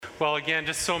Well, again,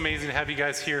 just so amazing to have you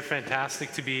guys here.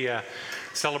 Fantastic to be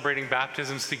celebrating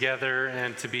baptisms together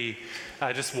and to be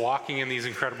just walking in these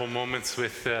incredible moments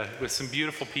with some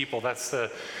beautiful people. That's the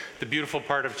beautiful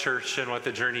part of church and what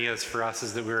the journey is for us,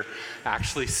 is that we're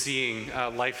actually seeing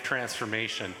life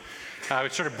transformation.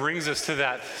 Which sort of brings us to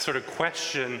that sort of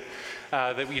question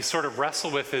that we sort of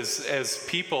wrestle with as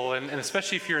people, and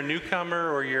especially if you're a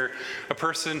newcomer or you're a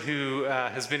person who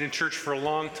has been in church for a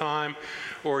long time,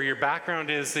 or your background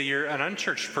is that you're an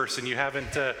unchurched person, you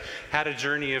haven't had a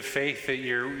journey of faith, that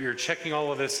you're checking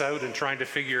all of this out and trying to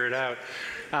figure it out.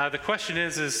 The question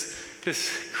is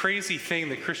this crazy thing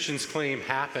that Christians claim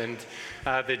happened,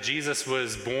 that Jesus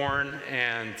was born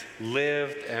and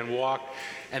lived and walked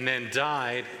and then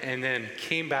died and then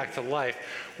came back to life.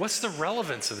 What's the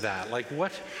relevance of that? Like,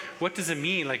 what does it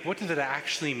mean? Like, what did it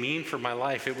actually mean for my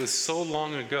life? It was so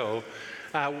long ago.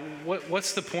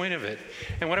 What's the point of it?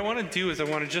 And what I want to do is I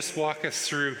want to just walk us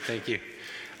through, thank you,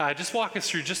 just walk us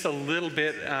through just a little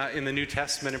bit in the New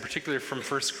Testament, in particular from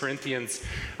 1 Corinthians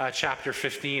chapter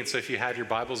 15. So if you had your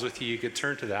Bibles with you, you could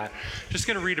turn to that. Just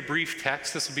going to read a brief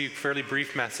text. This will be a fairly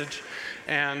brief message.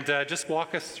 And just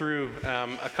walk us through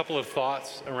a couple of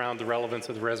thoughts around the relevance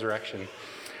of the resurrection.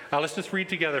 Let's just read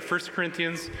together 1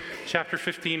 Corinthians chapter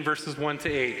 15, verses 1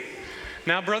 to 8.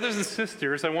 Now, brothers and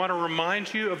sisters, I want to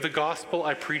remind you of the gospel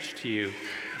I preached to you,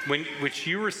 which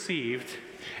you received,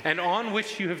 and on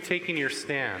which you have taken your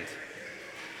stand.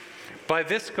 By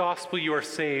this gospel you are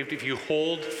saved if you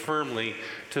hold firmly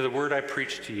to the word I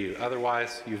preached to you.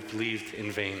 Otherwise, you've believed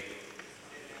in vain.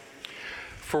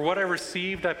 For what I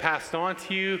received, I passed on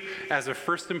to you as of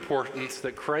first importance,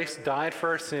 that Christ died for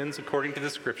our sins according to the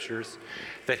Scriptures,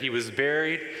 that he was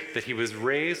buried, that he was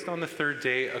raised on the third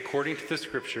day according to the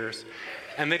Scriptures,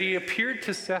 and that he appeared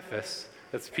to Cephas,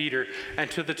 that's Peter,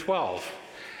 and to the 12.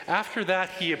 After that,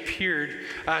 he appeared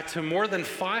to more than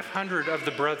 500 of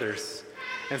the brothers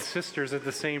and sisters at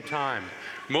the same time,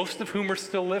 most of whom are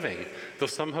still living, though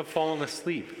some have fallen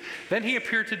asleep. Then he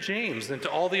appeared to James and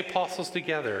to all the apostles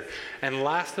together. And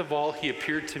last of all, he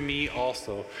appeared to me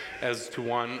also, as to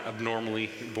one abnormally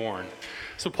born.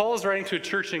 So Paul is writing to a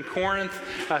church in Corinth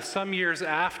some years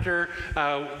after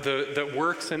the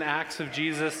works and acts of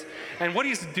Jesus. And what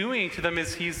he's doing to them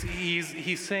is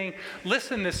he's saying,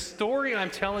 listen, this story I'm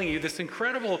telling you, this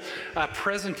incredible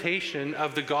presentation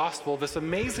of the gospel, this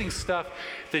amazing stuff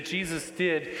that Jesus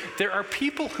did, there are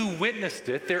people who witnessed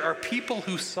it. There are people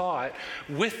who saw it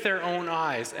with their own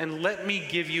eyes. And let me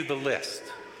give you the list.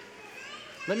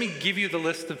 Let me give you the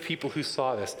list of people who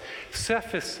saw this.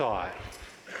 Cephas saw it.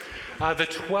 The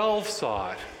 12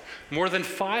 saw it. More than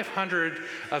 500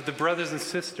 of the brothers and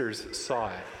sisters saw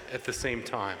it at the same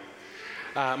time.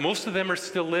 Most of them are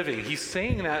still living. He's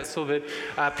saying that so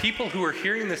that people who are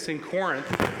hearing this in Corinth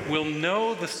will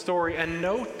know the story and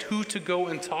know who to go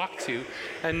and talk to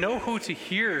and know who to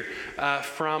hear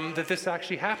from, that this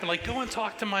actually happened. Like, go and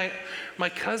talk to my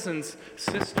cousin's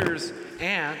sister's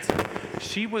aunt.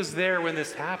 She was there when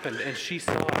this happened and she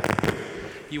saw it.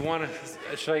 You want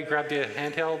to, should I grab the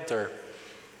handheld or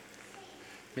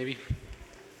maybe?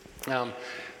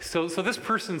 So this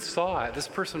person saw it. This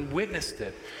person witnessed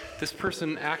it. This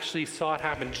person actually saw it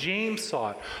happen. James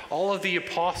saw it. All of the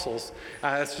apostles,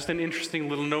 that's just an interesting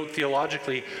little note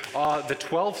theologically. The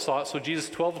 12 saw it, so Jesus'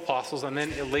 12 apostles, and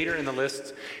then later in the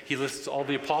list, he lists all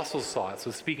the apostles saw it. So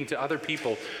speaking to other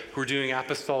people who are doing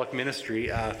apostolic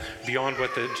ministry beyond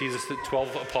what the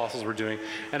 12 apostles were doing.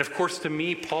 And of course, to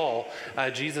me, Paul,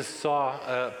 Jesus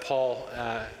saw Paul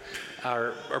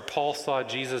saw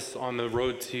Jesus on the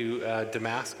road to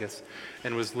Damascus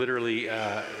and was literally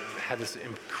had this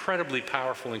incredibly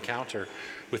powerful encounter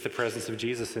with the presence of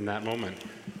Jesus in that moment.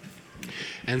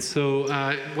 And so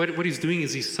what he's doing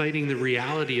is he's citing the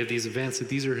reality of these events, that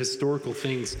these are historical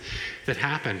things that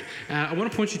happened. I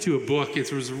want to point you to a book.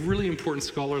 It was a really important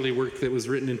scholarly work that was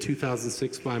written in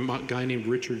 2006 by a guy named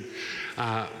Richard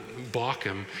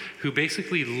Bauckham, who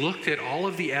basically looked at all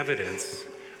of the evidence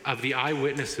of the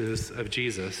eyewitnesses of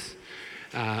Jesus'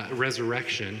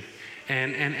 resurrection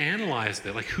and analyzed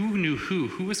it. Like, who knew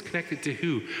who was connected to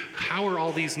who, how are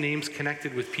all these names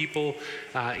connected with people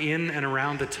in and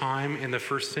around the time in the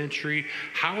first century,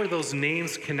 how are those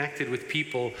names connected with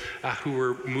people who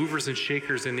were movers and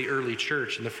shakers in the early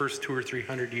church in the first 200 or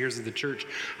 300 years of the church.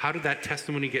 How did that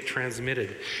testimony get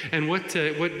transmitted? And what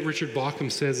Richard Bauckham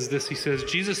says is this. He says,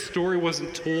 Jesus' story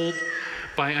wasn't told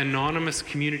by anonymous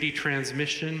community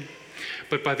transmission,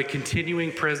 but by the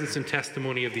continuing presence and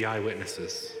testimony of the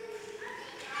eyewitnesses,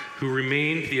 who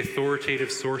remained the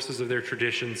authoritative sources of their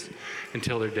traditions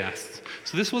until their deaths.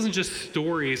 So this wasn't just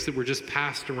stories that were just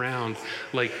passed around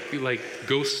like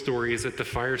ghost stories at the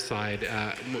fireside,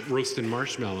 roasting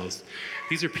marshmallows.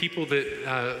 These are people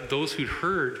that those who'd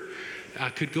heard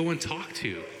could go and talk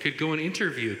to, could go and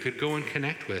interview, could go and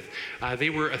connect with.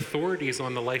 They were authorities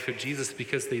on the life of Jesus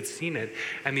because they'd seen it.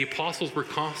 And the apostles were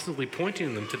constantly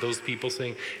pointing them to those people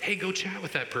saying, hey, go chat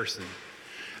with that person.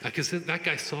 Because that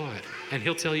guy saw it, and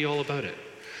he'll tell you all about it.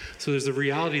 So there's a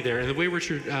reality there. And the way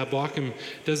Richard Bauckham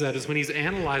does that is when he's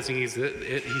analyzing he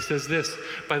says this: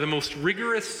 by the most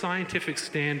rigorous scientific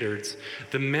standards,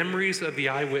 the memories of the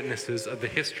eyewitnesses of the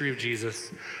history of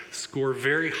Jesus score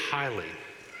very highly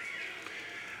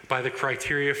by the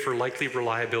criteria for likely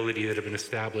reliability that have been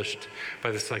established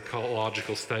by the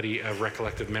psychological study of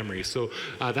recollective memory. So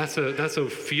that's a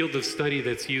field of study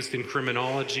that's used in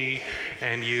criminology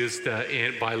and used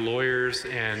by lawyers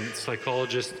and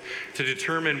psychologists to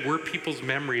determine were people's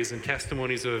memories and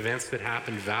testimonies of events that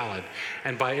happened valid.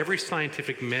 And by every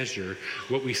scientific measure,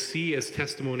 what we see as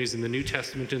testimonies in the New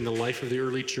Testament in the life of the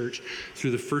early church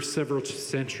through the first several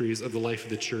centuries of the life of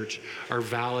the church are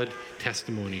valid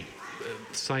testimony.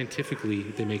 Scientifically,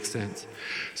 they make sense.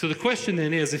 So the question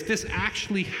then is, if this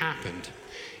actually happened,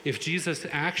 if Jesus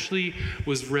actually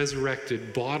was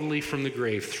resurrected bodily from the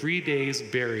grave, 3 days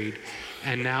buried,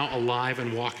 and now alive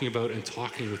and walking about and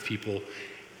talking with people,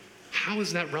 how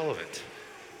is that relevant?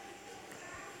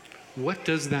 What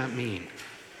does that mean?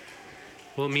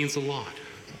 Well, it means a lot.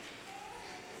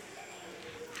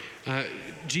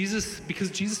 Because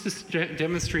Jesus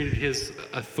demonstrated his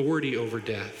authority over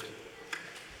death.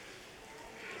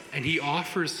 And he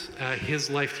offers his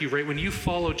life to you, right? When you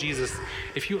follow Jesus,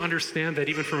 if you understand that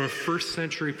even from a first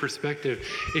century perspective,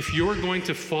 if you're going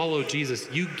to follow Jesus,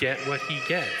 you get what he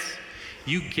gets.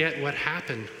 You get what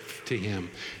happened to him.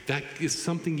 That is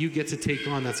something you get to take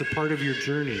on. That's a part of your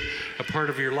journey, a part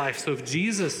of your life. So if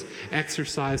Jesus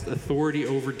exercised authority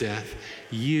over death,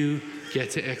 you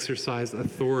get to exercise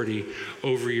authority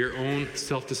over your own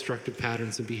self-destructive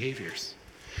patterns and behaviors.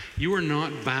 You are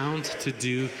not bound to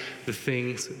do the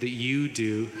things that you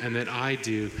do and that I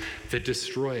do that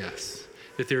destroy us.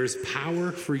 That there is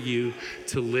power for you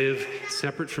to live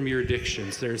separate from your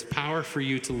addictions. There's power for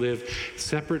you to live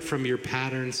separate from your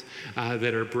patterns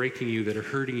that are breaking you, that are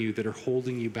hurting you, that are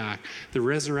holding you back. The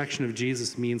resurrection of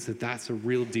Jesus means that that's a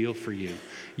real deal for you.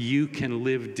 You can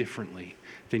live differently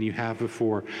than you have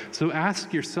before. So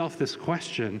ask yourself this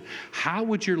question: how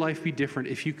would your life be different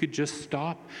if you could just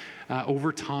stop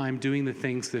over time doing the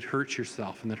things that hurt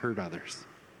yourself and that hurt others?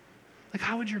 Like,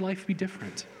 how would your life be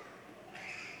different?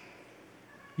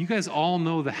 You guys all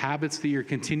know the habits that you're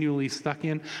continually stuck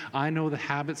in. I know the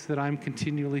habits that I'm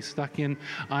continually stuck in.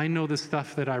 I know the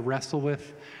stuff that I wrestle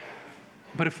with.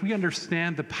 But if we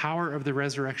understand the power of the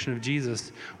resurrection of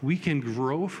Jesus, we can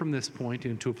grow from this point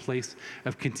into a place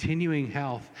of continuing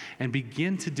health and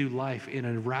begin to do life in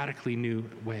a radically new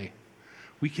way.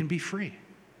 We can be free.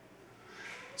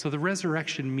 So the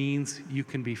resurrection means you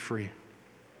can be free.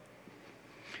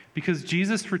 Because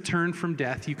Jesus returned from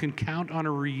death, you can count on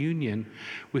a reunion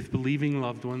with believing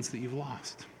loved ones that you've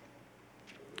lost.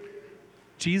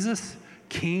 Jesus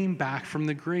came back from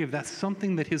the grave. That's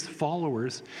something that his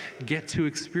followers get to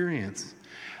experience.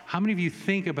 How many of you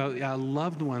think about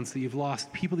loved ones that you've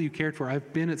lost, people that you cared for?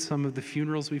 I've been at some of the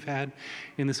funerals we've had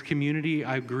in this community.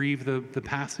 I grieved the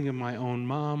passing of my own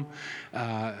mom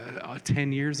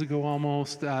 10 years ago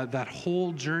almost. That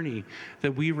whole journey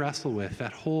that we wrestle with,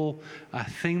 that whole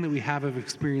thing that we have of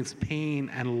experienced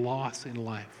pain and loss in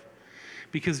life.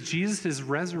 Because Jesus is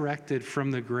resurrected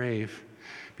from the grave,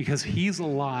 because he's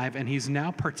alive and he's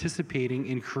now participating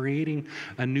in creating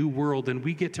a new world, and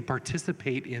we get to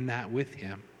participate in that with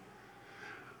him.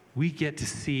 We get to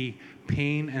see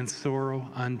pain and sorrow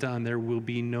undone. There will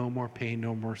be no more pain,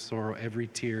 no more sorrow. Every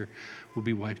tear will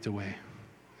be wiped away,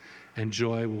 and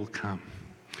joy will come.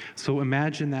 So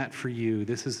imagine that for you.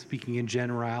 This is speaking in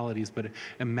generalities, but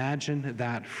imagine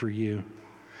that for you.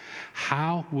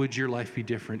 How would your life be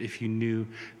different if you knew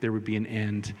there would be an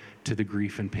end to the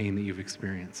grief and pain that you've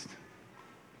experienced,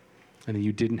 and that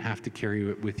you didn't have to carry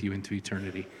it with you into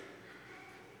eternity?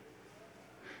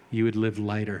 You would live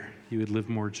lighter. You would live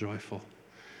more joyful.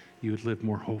 You would live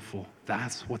more hopeful.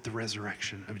 That's what the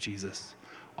resurrection of Jesus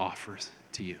offers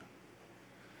to you.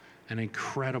 An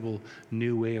incredible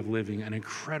new way of living, an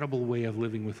incredible way of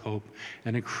living with hope,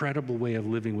 an incredible way of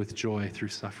living with joy through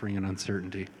suffering and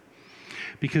uncertainty.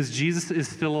 Because Jesus is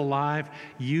still alive,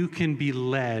 you can be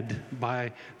led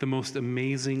by the most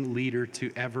amazing leader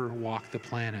to ever walk the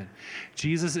planet.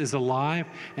 Jesus is alive,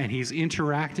 and he's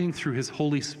interacting through his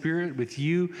Holy Spirit with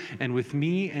you and with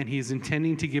me, and he's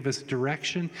intending to give us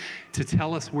direction, to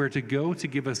tell us where to go, to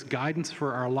give us guidance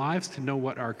for our lives, to know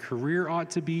what our career ought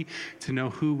to be, to know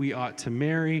who we ought to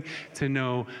marry, to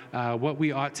know what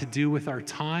we ought to do with our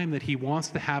time, that he wants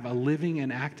to have a living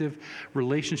and active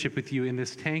relationship with you. In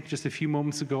this tank just a few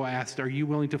moments ago, I asked, are you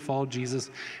willing to follow Jesus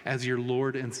as your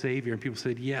Lord and Savior? And people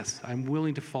said, yes, I'm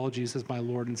willing to follow Jesus as my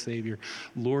Lord and Savior.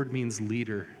 Lord means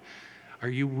leader. Are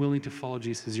you willing to follow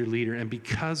Jesus as your leader? And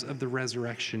because of the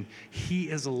resurrection, he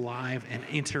is alive and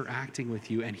interacting with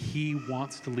you, and he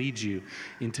wants to lead you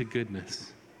into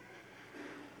goodness.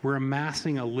 We're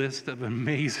amassing a list of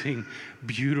amazing,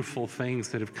 beautiful things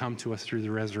that have come to us through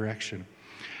the resurrection.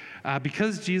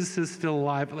 Because Jesus is still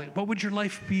alive, what would your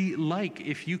life be like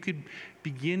if you could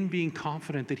begin being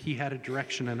confident that he had a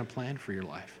direction and a plan for your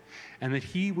life, and that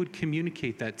he would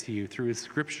communicate that to you through his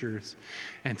scriptures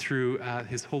and through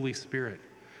his Holy Spirit?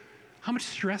 How much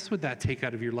stress would that take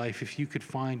out of your life if you could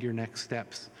find your next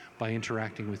steps by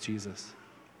interacting with Jesus?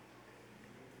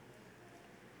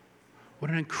 What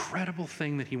an incredible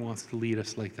thing that he wants to lead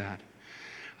us like that,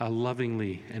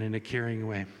 lovingly and in a caring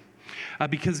way.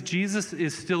 Because Jesus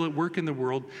is still at work in the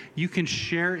world, you can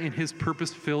share in his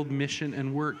purpose-filled mission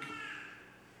and work.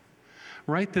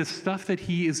 Right? The stuff that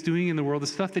he is doing in the world, the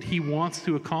stuff that he wants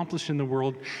to accomplish in the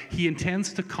world, he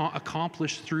intends to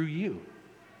accomplish through you.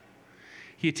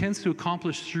 He intends to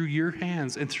accomplish through your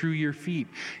hands and through your feet.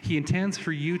 He intends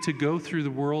for you to go through the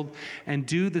world and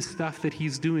do the stuff that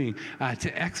he's doing,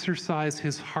 to exercise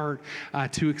his heart,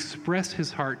 to express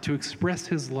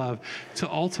his love,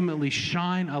 to ultimately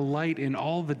shine a light in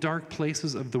all the dark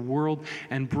places of the world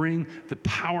and bring the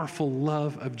powerful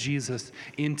love of Jesus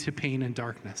into pain and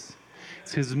darkness.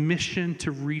 It's his mission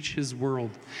to reach his world.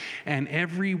 And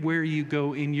everywhere you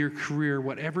go in your career,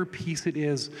 whatever piece it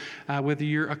is, whether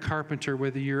you're a carpenter,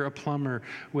 whether you're a plumber,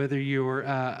 whether you're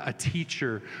a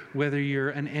teacher, whether you're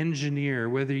an engineer,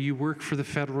 whether you work for the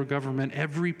federal government,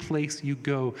 every place you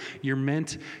go, you're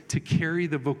meant to carry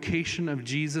the vocation of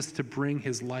Jesus to bring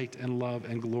his light and love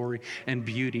and glory and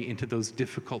beauty into those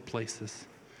difficult places.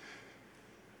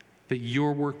 That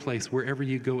your workplace, wherever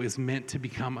you go, is meant to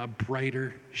become a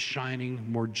brighter, shining,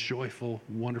 more joyful,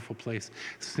 wonderful place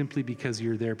simply because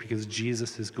you're there, because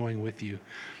Jesus is going with you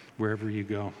wherever you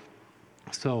go.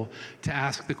 So to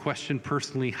ask the question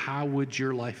personally, how would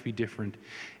your life be different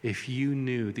if you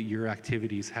knew that your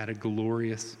activities had a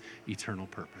glorious, eternal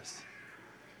purpose?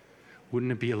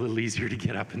 Wouldn't it be a little easier to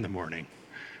get up in the morning?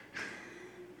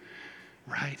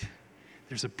 Right?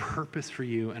 There's a purpose for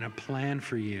you and a plan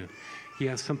for you. He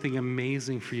has something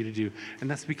amazing for you to do. And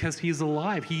that's because he is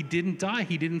alive. He didn't die.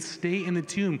 He didn't stay in the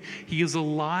tomb. He is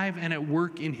alive and at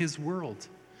work in his world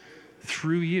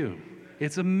through you.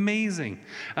 It's amazing.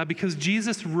 Because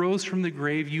Jesus rose from the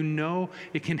grave, you know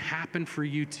it can happen for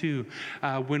you too.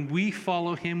 When we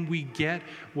follow him, we get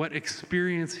what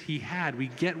experience he had. We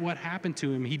get what happened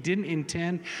to him. He didn't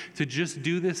intend to just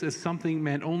do this as something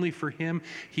meant only for him.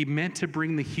 He meant to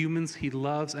bring the humans he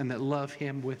loves and that love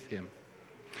him with him.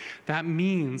 That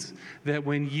means that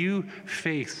when you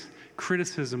face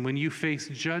criticism, when you face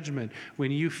judgment, when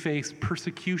you face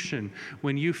persecution,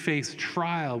 when you face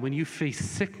trial, when you face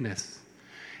sickness,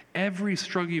 every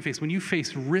struggle you face, when you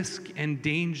face risk and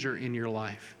danger in your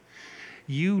life,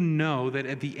 you know that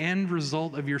at the end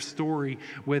result of your story,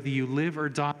 whether you live or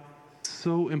die,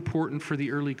 so important for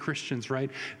the early Christians, right?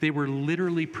 They were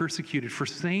literally persecuted for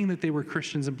saying that they were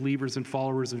Christians and believers and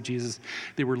followers of Jesus.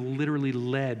 They were literally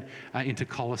led into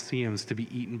Colosseums to be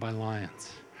eaten by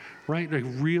lions, right? Like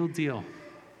real deal.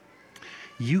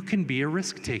 You can be a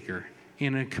risk taker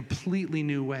in a completely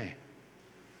new way.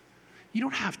 You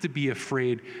don't have to be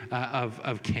afraid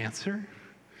of cancer.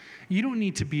 You don't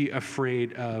need to be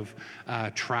afraid of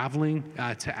traveling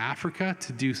to Africa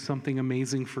to do something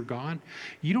amazing for God.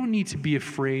 You don't need to be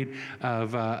afraid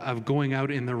of going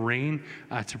out in the rain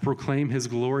to proclaim his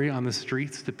glory on the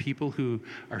streets to people who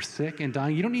are sick and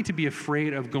dying. You don't need to be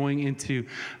afraid of going into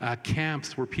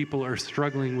camps where people are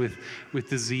struggling with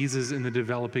diseases in the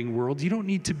developing world. You don't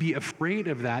need to be afraid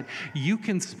of that. You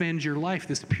can spend your life.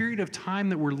 This period of time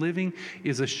that we're living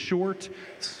is a short,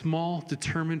 small,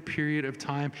 determined period of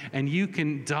time, and you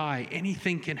can die.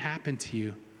 Anything can happen to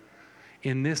you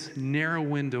in this narrow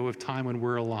window of time when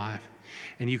we're alive.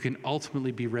 And you can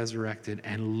ultimately be resurrected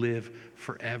and live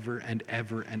forever and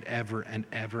ever and ever and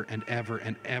ever and ever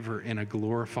and ever in a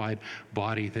glorified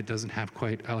body that doesn't have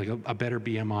quite like a better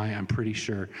BMI, I'm pretty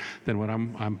sure, than what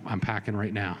I'm packing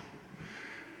right now.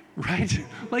 right?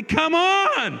 Like, come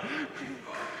on.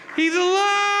 He's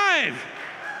alive.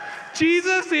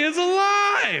 Jesus is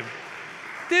alive.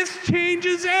 This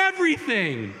changes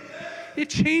everything. It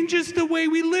changes the way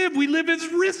we live. We live as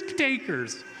risk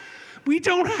takers. We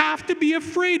don't have to be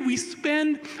afraid. We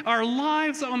spend our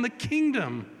lives on the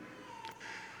kingdom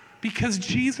because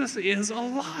Jesus is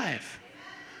alive.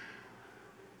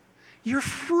 You're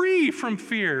free from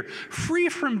fear, free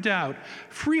from doubt,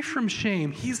 free from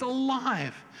shame. He's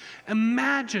alive.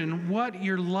 Imagine what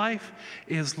your life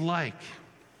is like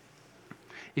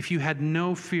if you had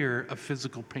no fear of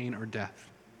physical pain or death.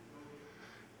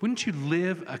 Wouldn't you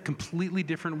live a completely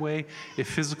different way if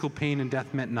physical pain and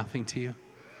death meant nothing to you?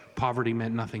 Poverty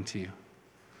meant nothing to you.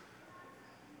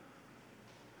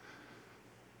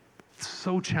 It's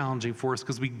so challenging for us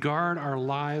because we guard our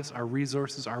lives, our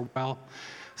resources, our wealth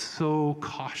so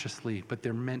cautiously, but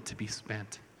they're meant to be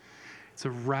spent. It's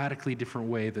a radically different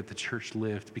way that the church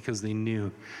lived because they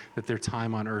knew that their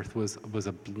time on earth was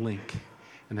a blink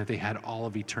and that they had all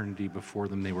of eternity before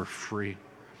them. They were free.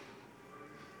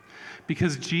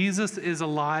 Because Jesus is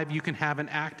alive, you can have an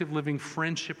active living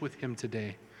friendship with him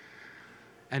today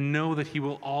and know that he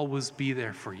will always be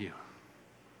there for you.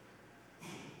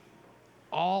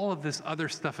 All of this other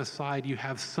stuff aside, you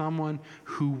have someone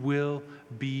who will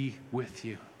be with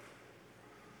you.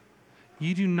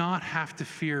 You do not have to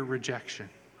fear rejection.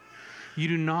 You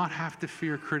do not have to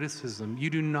fear criticism. You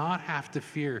do not have to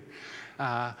fear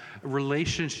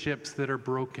relationships that are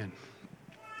broken.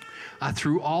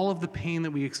 Through all of the pain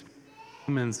that we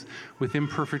experience with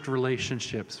imperfect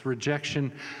relationships,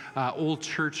 rejection, old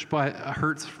church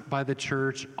hurts by the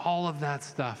church, all of that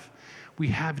stuff, we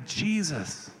have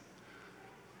Jesus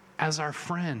as our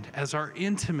friend, as our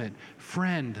intimate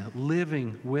friend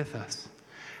living with us.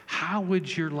 How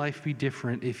would your life be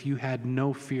different if you had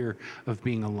no fear of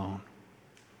being alone?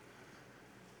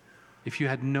 If you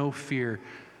had no fear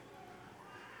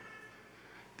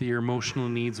that your emotional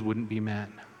needs wouldn't be met?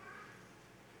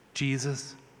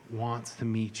 Jesus wants to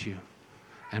meet you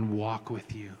and walk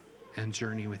with you and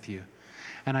journey with you.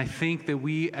 And I think that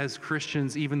we as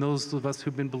Christians, even those of us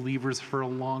who've been believers for a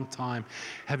long time,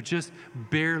 have just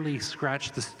barely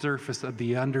scratched the surface of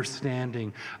the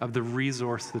understanding of the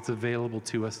resource that's available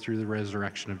to us through the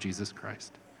resurrection of Jesus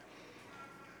Christ.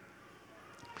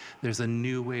 There's a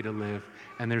new way to live,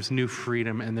 and there's new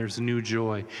freedom, and there's new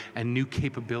joy, and new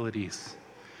capabilities.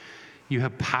 You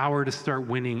have power to start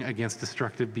winning against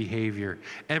destructive behavior.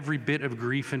 Every bit of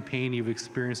grief and pain you've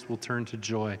experienced will turn to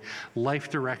joy. Life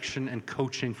direction and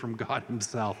coaching from God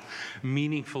himself.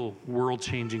 Meaningful,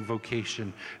 world-changing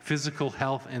vocation. Physical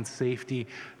health and safety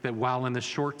that while in the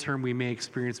short term we may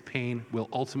experience pain, will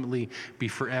ultimately be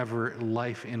forever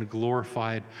life in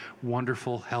glorified,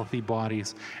 wonderful, healthy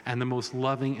bodies. And the most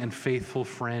loving and faithful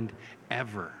friend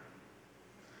ever.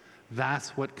 That's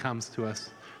what comes to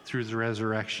us through the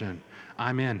resurrection.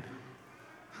 I'm in.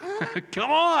 Come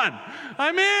on,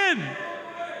 I'm in.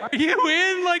 Are you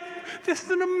in? Like, this is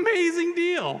an amazing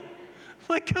deal.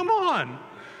 Like, come on.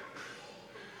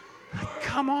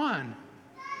 Come on.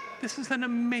 This is an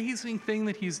amazing thing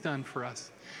that he's done for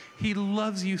us. He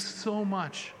loves you so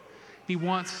much. He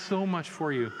wants so much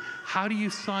for you. How do you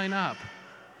sign up?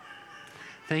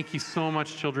 Thank you so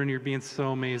much, children. You're being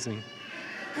so amazing.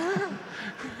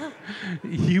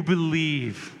 You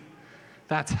believe.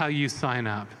 That's how you sign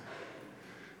up.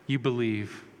 You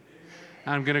believe.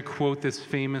 I'm going to quote this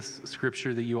famous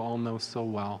scripture that you all know so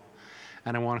well,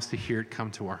 and I want us to hear it come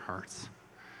to our hearts.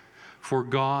 For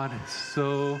God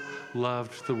so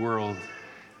loved the world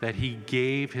that he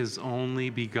gave his only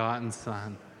begotten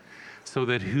Son, so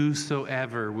that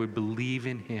whosoever would believe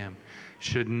in him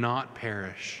should not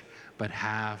perish, but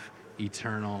have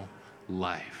eternal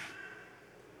life.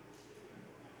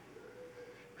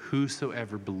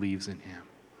 Whosoever believes in him.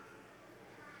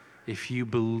 If you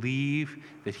believe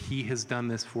that he has done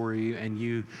this for you and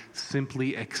you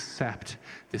simply accept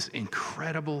this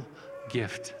incredible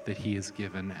gift that he has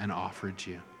given and offered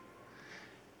you,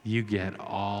 you get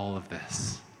all of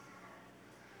this.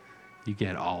 You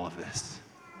get all of this.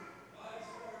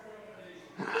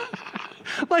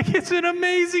 Like, it's an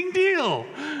amazing deal.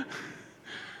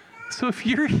 So if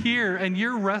you're here and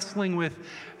you're wrestling with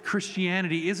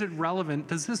Christianity, is it relevant?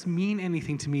 Does this mean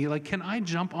anything to me? Like, can I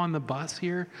jump on the bus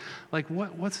here? Like,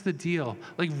 what's the deal?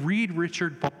 Like, read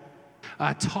Richard Bach.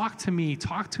 Talk to me.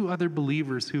 Talk to other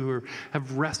believers who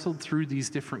have wrestled through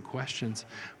these different questions.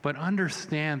 But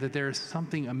understand that there is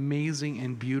something amazing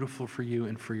and beautiful for you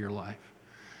and for your life.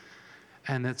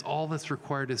 And that's all that's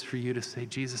required is for you to say,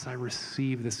 Jesus, I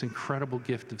receive this incredible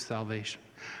gift of salvation.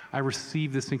 I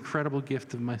receive this incredible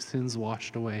gift of my sins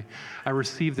washed away. I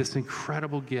receive this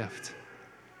incredible gift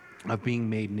of being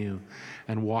made new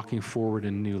and walking forward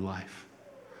in new life.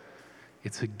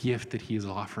 It's a gift that he is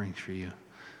offering for you.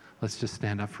 Let's just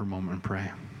stand up for a moment and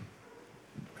pray.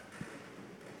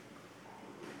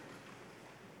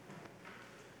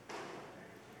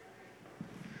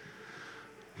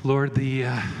 Lord, the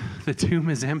tomb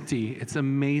is empty. It's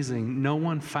amazing. No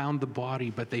one found the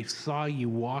body, but they saw you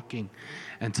walking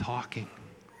and talking.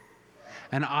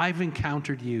 And I've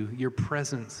encountered you, your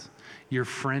presence, your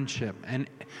friendship. And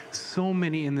so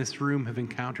many in this room have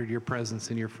encountered your presence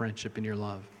and your friendship and your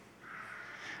love.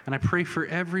 And I pray for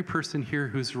every person here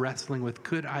who's wrestling with,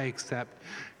 could I accept,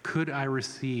 could I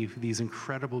receive these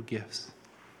incredible gifts?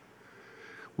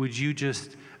 Would you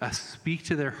just speak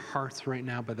to their hearts right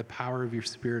now by the power of your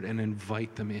Spirit and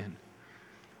invite them in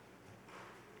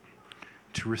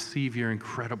to receive your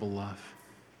incredible love?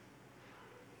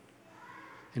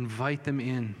 Invite them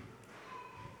in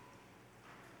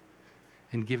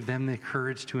and give them the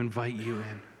courage to invite you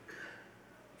in.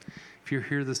 If you're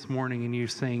here this morning and you're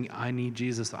saying, I need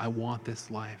Jesus, I want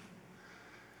this life,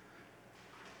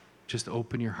 just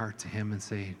open your heart to him and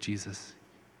say, Jesus,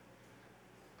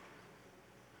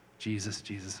 Jesus,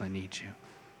 Jesus, I need you.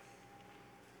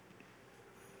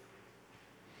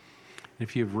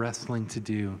 If you have wrestling to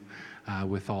do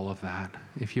with all of that,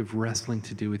 if you have wrestling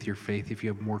to do with your faith, if you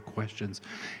have more questions,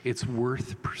 it's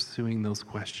worth pursuing those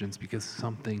questions because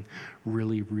something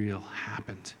really real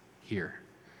happened here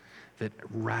that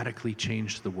radically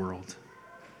changed the world.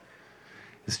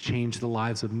 It's changed the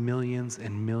lives of millions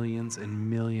and millions and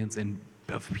millions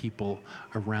of people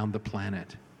around the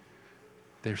planet.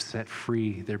 They're set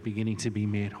free. They're beginning to be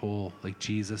made whole. Like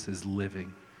Jesus is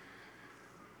living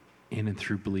in and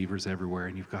through believers everywhere.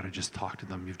 And you've got to just talk to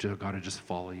them. You've just got to just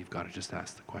follow. You've got to just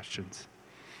ask the questions.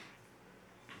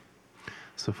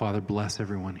 So Father, bless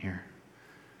everyone here.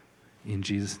 In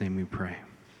Jesus' name we pray.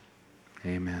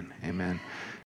 Amen. Amen.